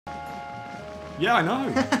Yeah, I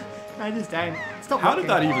know. I just don't. Stop How looking. did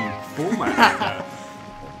that even format like that?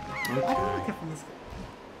 I don't look up on this.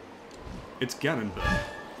 It's Ganondorf.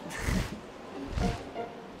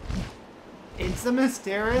 It's a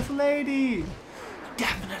mysterious lady.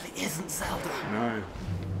 Definitely isn't Zelda. No.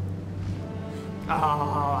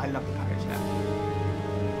 Oh, I love the pirate ship.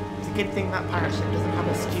 It's a good thing that pirate ship doesn't have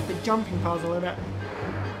a stupid jumping puzzle in it.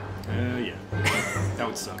 Yeah. That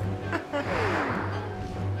would suck.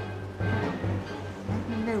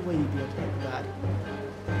 No way you'd be able to hit that.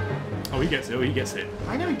 Oh, he gets it. Oh, he gets hit.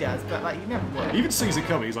 I know he does, but like you never would. He even sees it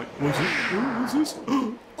coming. He's like, what's this? What's this?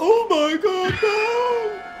 Oh my god,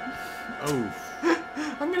 no! Oh.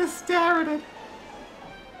 I'm gonna stare at it.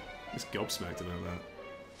 He's gobsmacked about that.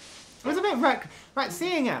 It was a bit right,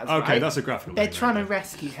 seeing as Okay, right, that's a graphical they're thing, trying to okay.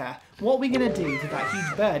 rescue her. What are we gonna do to that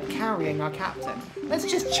huge bird carrying our captain? Let's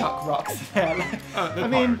just chuck rocks there. They're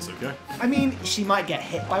pirates, okay? I mean, she might get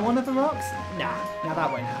hit by one of the rocks. Nah,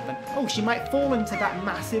 that won't happen. Oh, she might fall into that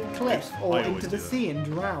massive cliff or I always into do the that. sea and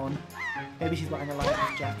drown. Maybe she's wearing a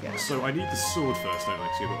life jacket. So I need the sword first, don't I?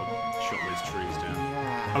 Because you've got to chop those trees down.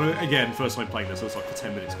 Yeah. I mean, again, first time playing this, so it's like for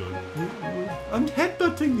 10 minutes going, I'm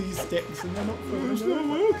headbutting these sticks and they're not falling it's not down.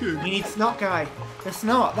 working. You need Snot Guy. The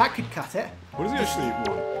snot, that could cut it. What does he actually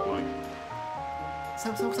want? Like, So.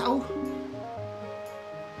 Whoa.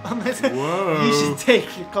 Whoa. You should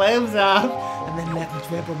take your clothes off and then let me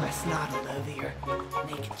dribble my snot all over your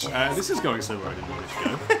naked chest. this is going somewhere I didn't want it to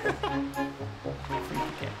go.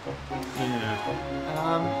 Yeah.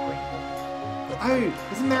 Oh,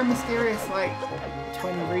 isn't there a mysterious, like,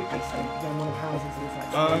 20 rupee thing on one of the houses is like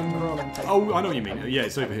crawling thing? Oh, I know what you mean. Yeah,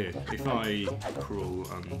 it's over here. If I crawl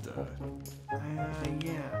under...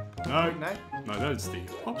 Yeah. No. No? No, that's the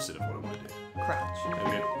opposite of what I want to do. Crouch. There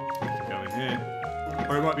we go. Go in here.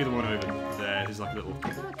 Or it might be the one over there. There's like a little...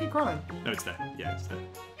 Oh, keep crawling. No, it's there. Yeah, it's there.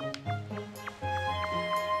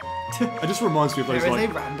 It just reminds me of those, There is like...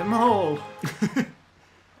 a random hole.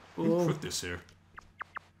 Ooh. Put this here.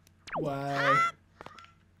 Whoa.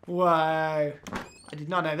 Whoa. I did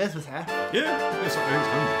not know this was here. Yeah, it's like it's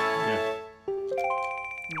hungry.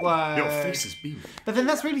 Whoa. Yeah. Your face is beaming. But then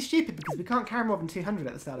that's really stupid because we can't carry more than 200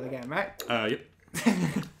 at the start of the game, right? Yep.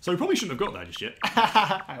 So we probably shouldn't have got that just yet.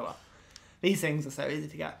 Oh well. These things are so easy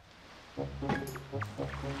to get. Oh,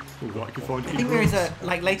 right, you can find I think there is a,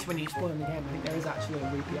 like later when you spawn in the game, I think there is actually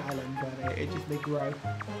a rupee island where they grow.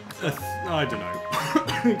 I don't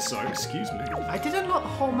know. So, excuse me. I did unlock the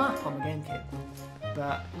whole map on the GameCube,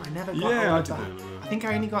 but I never got Yeah, all I of did that. that. I think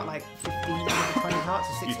I only got like 15 out of the 20 hearts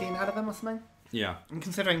or 16 out of them or something. Yeah. And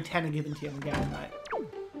considering 10 are given to you in the game, like,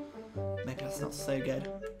 maybe that's not so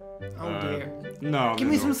good. Oh dear. No, Give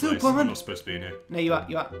me some soup, I'm woman. not supposed to be in here. No, you are.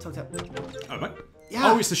 Talk. Oh, mate.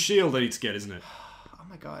 Yeah. Oh, it's the shield I need to get, isn't it? Oh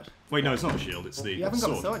my god. Wait, no, it's not the shield, it's the You haven't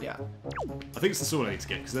sword. got the sword yet. I think it's the sword I need to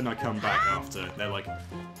get, because then I come back after. They're like,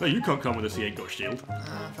 no, you can't come with us, he ain't got a shield.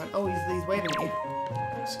 Fine. Oh, he's waving at you.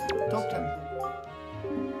 Talk to him.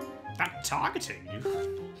 I'm targeting you.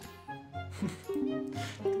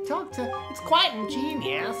 Talk to. It's quite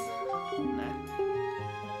ingenious. No.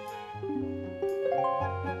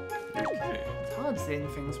 Okay. It's hard seeing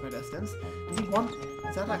things from a distance. Does he want?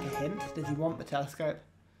 Is that like a hint? Does he want the telescope?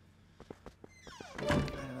 I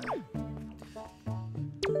don't know.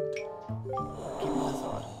 Give me the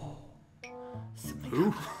sword. Something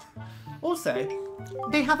Ooh. Also,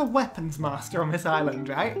 they have a weapons master on this island,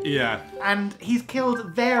 right? Yeah. And he's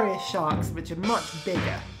killed various sharks which are much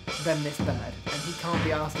bigger than this bird, and he can't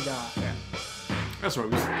be asked to go after it. That's right,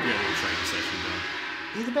 we had a little training session done.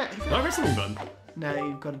 He's a bit. No, that's the wrong button. No,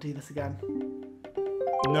 you've got to do this again.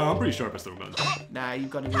 No, I'm pretty sure I pressed the wrong button. No,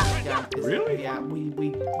 you've got to do this again. Really? Yeah,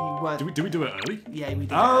 you weren't. Do we do it early? Yeah, we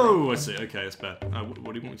did. Oh, I see. Okay, that's bad. What do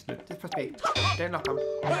you want me to do? Just press B. Don't knock on.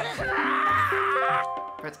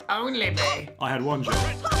 Press only B. I had one job.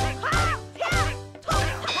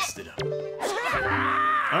 Stood up.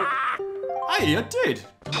 Oh. Hey, I did.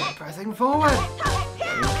 Pressing forward.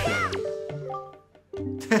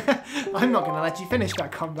 I'm not going to let you finish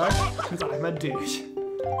that combo, because I'm a douche.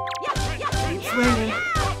 Keep swinging.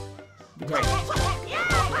 Be great.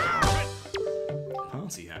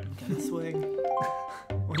 Party hat. Gonna swing.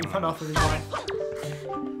 Or he run off with his wife.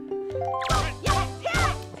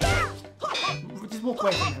 Just walk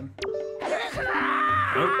away from him.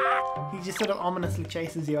 Oh. He just sort of ominously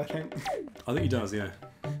chases you, I think. I think he does, yeah.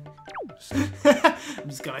 I'm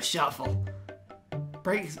just gonna shuffle.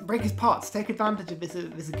 Break his pots. Take advantage of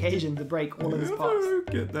this occasion to break all of his pots. I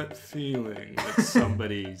get that feeling that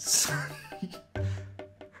somebody's...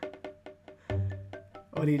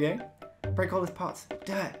 What are you doing? Break all his pots.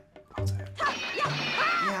 Do it. I'll do it.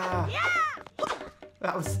 Yeah.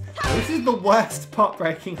 This is the worst pot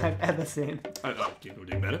breaking I've ever seen. Oh, you're gonna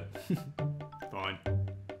do better. Fine.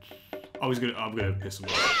 I'm gonna piss him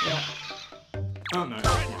off. Yeah. Oh no.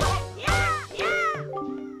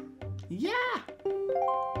 Yeah.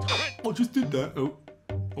 I just did that. Oh.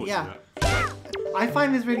 Yeah. I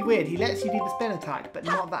find this really weird. He lets you do the spin attack, but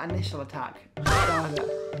not that initial attack. Start it.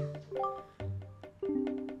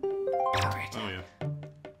 Power it. Oh yeah.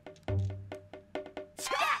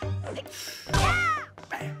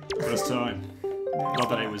 First time. No, Not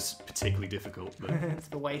that it was particularly difficult, but it's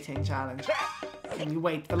the waiting challenge. Can you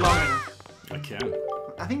wait for long enough? I can.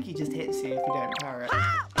 I think he just hits you if you don't power it.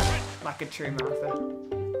 Like a true master.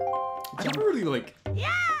 I never really like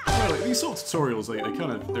these sort of tutorials. They're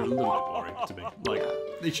a little bit boring to me. Like,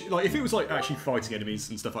 like if it was like actually fighting enemies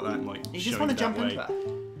and stuff like that, and like You just want to jump into it.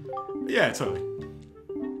 Yeah, totally.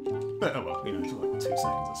 But oh well, you know, it's like 2 seconds,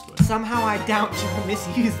 I suppose. Somehow I doubt you will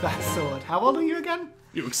misuse that sword. How old are you again?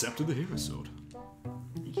 You accepted the hero sword.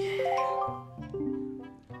 Yeah.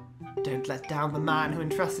 Don't let down the man who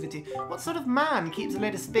entrusted it to you. What sort of man keeps a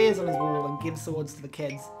load of spears on his wall and gives swords to the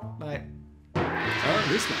kids? Like,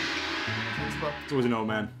 This man. well, It's always an old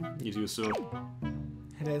man. Gives you a sword.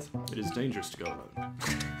 it is. It is dangerous to go alone.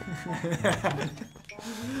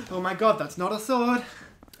 Oh my god, that's not a sword.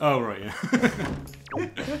 Oh right, yeah.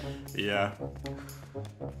 Yeah.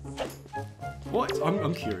 What?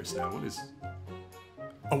 I'm curious now. What is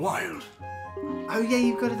a wild? Oh yeah,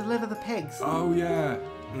 you've got to deliver the pigs. Oh yeah.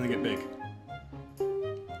 And they get big.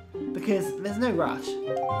 Because there's no rush.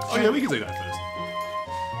 Oh yeah, we can do that first.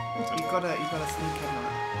 You've got to sneak in on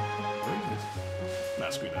it. Nah,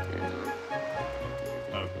 screw that.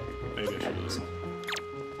 Oh, maybe I should listen.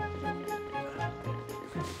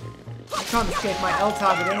 I can't escape my L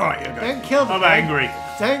target in. Alright, okay. Don't kill the I'm pig. angry.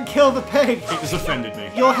 Don't kill the pig. It has offended me.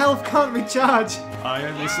 Your health can't recharge. It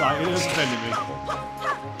has offended me.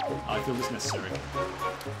 I feel this necessary.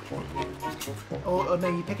 Or no,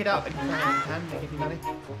 you pick it up and you can they give you money.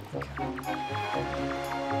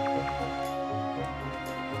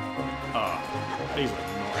 These are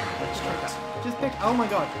not extracts. Just pick. Oh my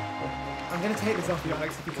god. I'm gonna take this off you,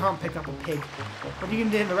 Alex. If you can't pick up a pig, what are you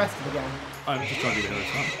gonna do in the rest of the game? I'm just trying to do the hero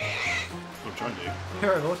time. I'm trying to do.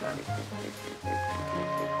 Hero of time.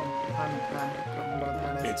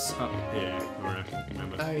 It's up here,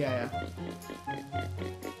 remember? Oh yeah.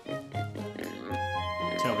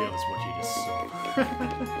 Tell the others what you just saw.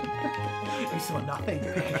 You saw nothing.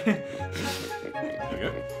 There we go.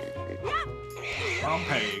 I'm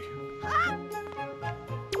pig.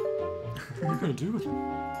 What are you gonna do with him?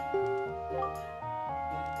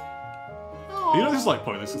 You know this is like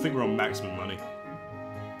pointless. I think we're on maximum money.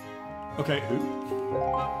 Okay, who?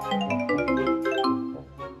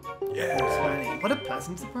 Yeah. What a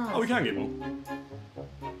pleasant surprise. Oh, we can get more.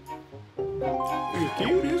 You're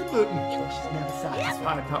cute as a button. She's never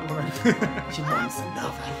satisfied, that woman. She wants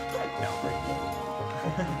another.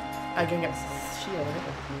 I'm gonna get a shield, I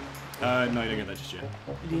think. No, you don't get that just yet.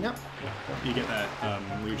 Do you not? You get that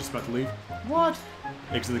when you're just about to leave. What?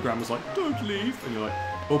 Because the grandma's like, don't leave. And you're like,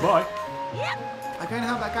 oh, bye. I'm going to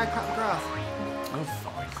have that guy cut the grass. Oh,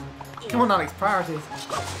 fine. Come on, Alex, priorities.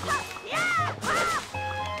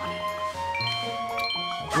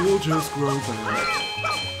 We'll just grow back.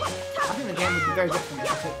 I think the game would be very different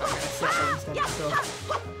if I took that guy Sipper instead of Sword.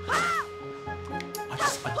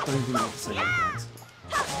 I don't really like to say that.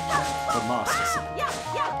 The Master Sword.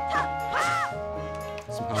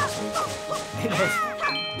 Somehow it's really It is.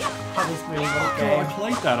 Hardest movie of the I game.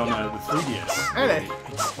 played that on the 3DS. Really?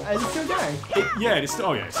 Is it still going? Yeah, it's still.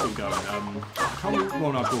 Oh yeah, it's still going. I can't remember the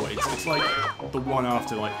one I bought. It's like the one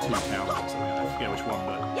after like 2 towns or something. I forget which one,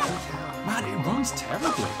 but man, it runs terribly.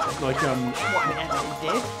 Like What, an ever it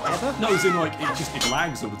did? Ever? no, as in like it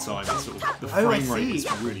lags all the time. It's sort of the Oh, I frame rate see.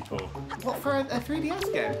 is really poor. What, for a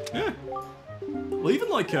 3DS game? Yeah. Well, even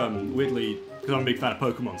like weirdly, because I'm a big fan of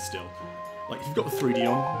Pokemon still. Like if you've got the 3D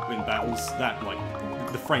on in battles, that like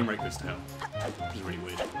the frame rate goes to hell. Which is really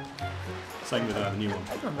weird. Same with the new one.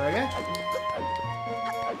 Oh, there we go. I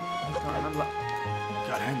can't remember.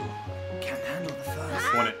 Can't handle it. Can't handle the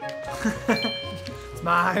first. Want it. It's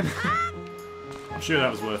mine. I'm sure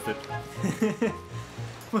that was worth it.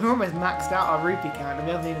 We've almost maxed out our rupee count and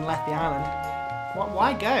we haven't even left the island.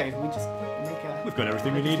 Why go? We just make a... We've got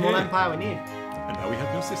everything we need small here. empire we need. And now we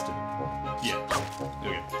have no sister. Yeah.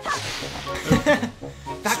 There we go.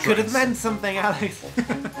 That could have meant something, Alex.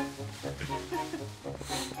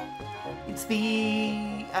 It's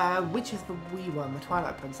the... which is the wee one? The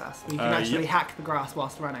Twilight Princess. Where you can actually hack the grass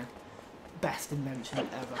whilst running. Best invention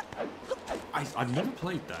ever. I've never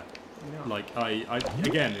played that. No. Like,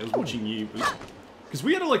 again, I was watching you... Because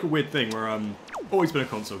we had like a weird thing where always been a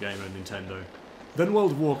console gamer at Nintendo. Then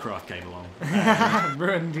World of Warcraft came along.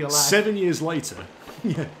 Ruined your life. 7 years later.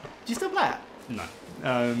 Yeah. Do you still play it? No.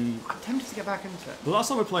 I'm tempted to get back into it. The last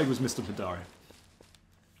time I played was Mr. Pandaria.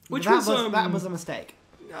 Which that was a mistake.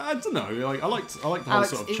 I don't know. Like, I liked the whole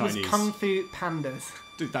Alex, sort of it Chinese. was Kung Fu Pandas.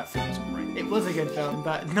 Dude, that film was great. It was a good film,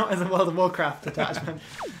 but not as a World of Warcraft attachment.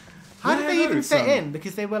 How did they no, even fit in?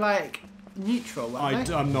 Because they were like neutral, weren't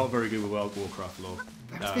they? I'm not very good with World of Warcraft lore.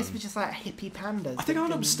 They were supposed to be just like hippie pandas. I think I'm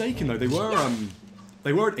not mistaken though. They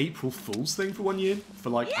were an April Fool's thing for 1 year. For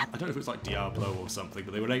like, I don't know if it was like Diablo or something,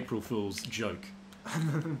 but they were an April Fool's joke.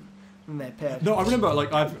 And they appeared. No, I remember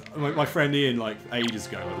like my friend Ian like ages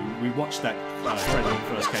ago. Like, we watched that trailer when it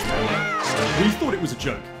first came out. We thought it was a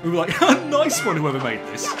joke. We were like, nice one, whoever made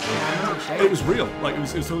this. Yeah, it was real. Like it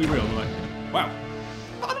was totally real. And we're like, wow.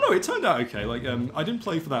 I don't know. It turned out okay. Like I didn't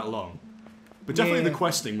play for that long. But definitely the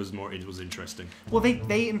questing was interesting. Well,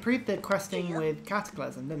 they improved the questing with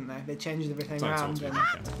Cataclysm, didn't they? They changed everything around. And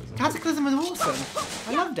Cataclysm was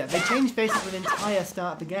awesome. I loved it. They changed basically the entire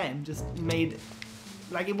start of the game. Just made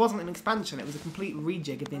like it wasn't an expansion; it was a complete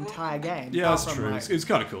rejig of the entire game. Yeah, that's true. Like, it's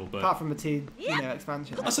kind of cool, but apart from the two,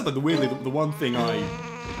 expansions. I said that the one thing I.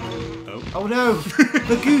 Oh no!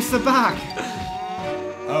 The goose are back.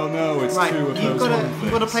 Oh no, it's two of those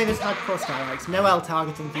you've got to play this hardcore style, Alex. No L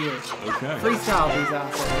targeting for you. Okay. Freestyle these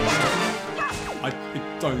assholes. I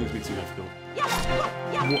don't think it's be too difficult.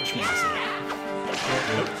 Watch me myself.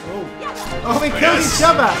 Oh, we killed each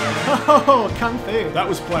other! Oh, Kung Fu. That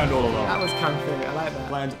was planned all along. That was Kung Fu, I like that.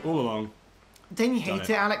 Planned all along. Don't you hate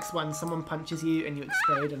it, Alex, when someone punches you and you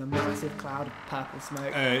explode in a massive cloud of purple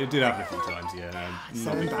smoke? It did happen a few times, yeah. It's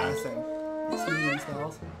so embarrassing. It's new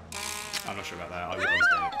styles. I'm not sure about that. I was doing it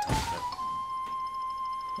at the time.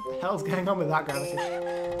 What the hell's going on with that gravity?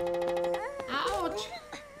 Ouch!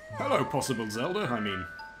 Hello, possible Zelda. I mean...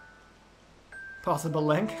 Possible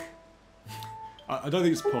Link? I don't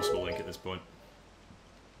think it's possible Link at this point.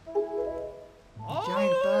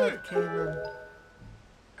 Giant bird came in.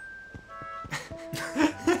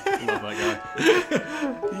 Love that guy.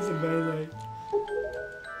 He's amazing.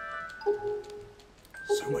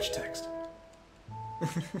 So much text.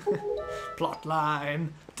 Plotline.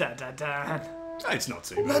 Da da da. It's not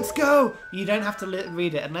too bad. Let's go! You don't have to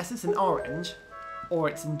read it unless it's in orange or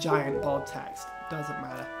it's in giant bold text. Doesn't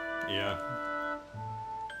matter. Yeah.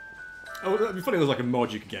 Oh, it'd be funny if there was like a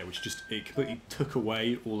mod you could get which just it completely took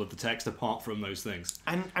away all of the text apart from those things.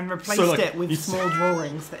 And replaced it with small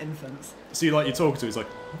drawings for infants. So you're talking to it's like,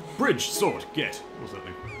 bridge, sword, get, or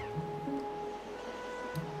something.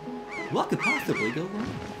 What could possibly go wrong?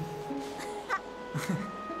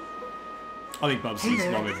 I think Bubsy's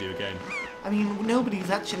long overdue again. I mean,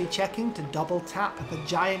 nobody's actually checking to double tap the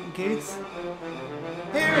giant goose.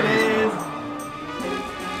 Here it is!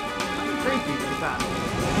 Creepy with that.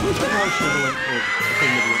 Who's the version of the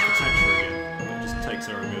thing with the texture again? That just takes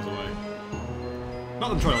her and goes away. Not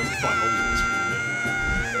them trying to find holes in this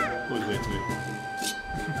one. Always weird to me.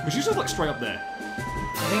 But she's just like straight up there.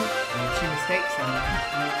 I think she mistakes her.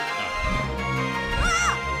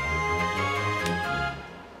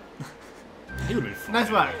 He would have been fine.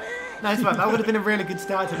 Nice work. Nice work. That would have been a really good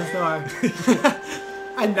start to the story.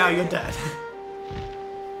 And now you're dead.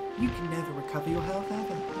 You can never recover your health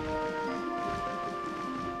ever.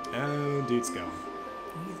 And dude's gone.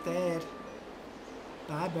 He's dead.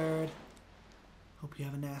 Bye, bird. Hope you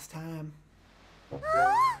have a nice time. Do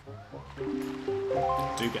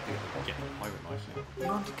get the pirate life. You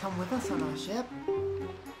want to come with us on our ship?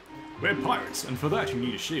 We're pirates, and for that you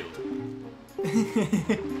need a shield.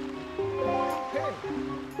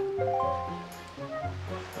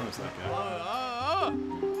 Where's that guy?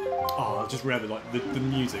 Oh, I just read it, the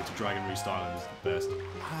music to Dragon Roost Island is the best.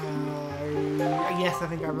 Yes, I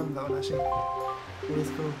think I remember that one actually. It is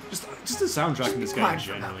cool. Just the soundtrack in this game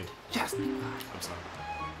generally. Just I'm sorry.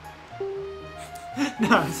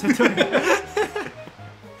 No, so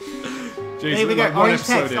Jeez, here we go. like Orange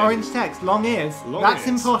text. Orange text. Long ears. That's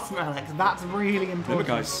ears. important, Alex. That's really important. Remember,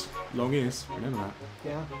 guys, long ears. Remember that.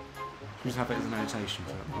 Yeah. We just have it as an annotation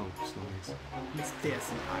for just long ears. It's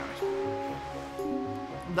this pirate.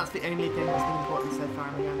 That's the only thing that's been important so far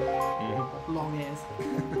in the game. Long ears.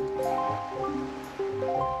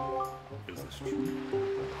 Is this true?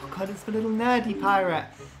 Oh god, it's the little nerdy pirate.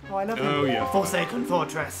 Oh, I love him. Oh, yeah. Forsaken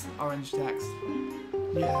Fortress. Orange text.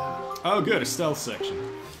 Yeah. Oh, good, a stealth section.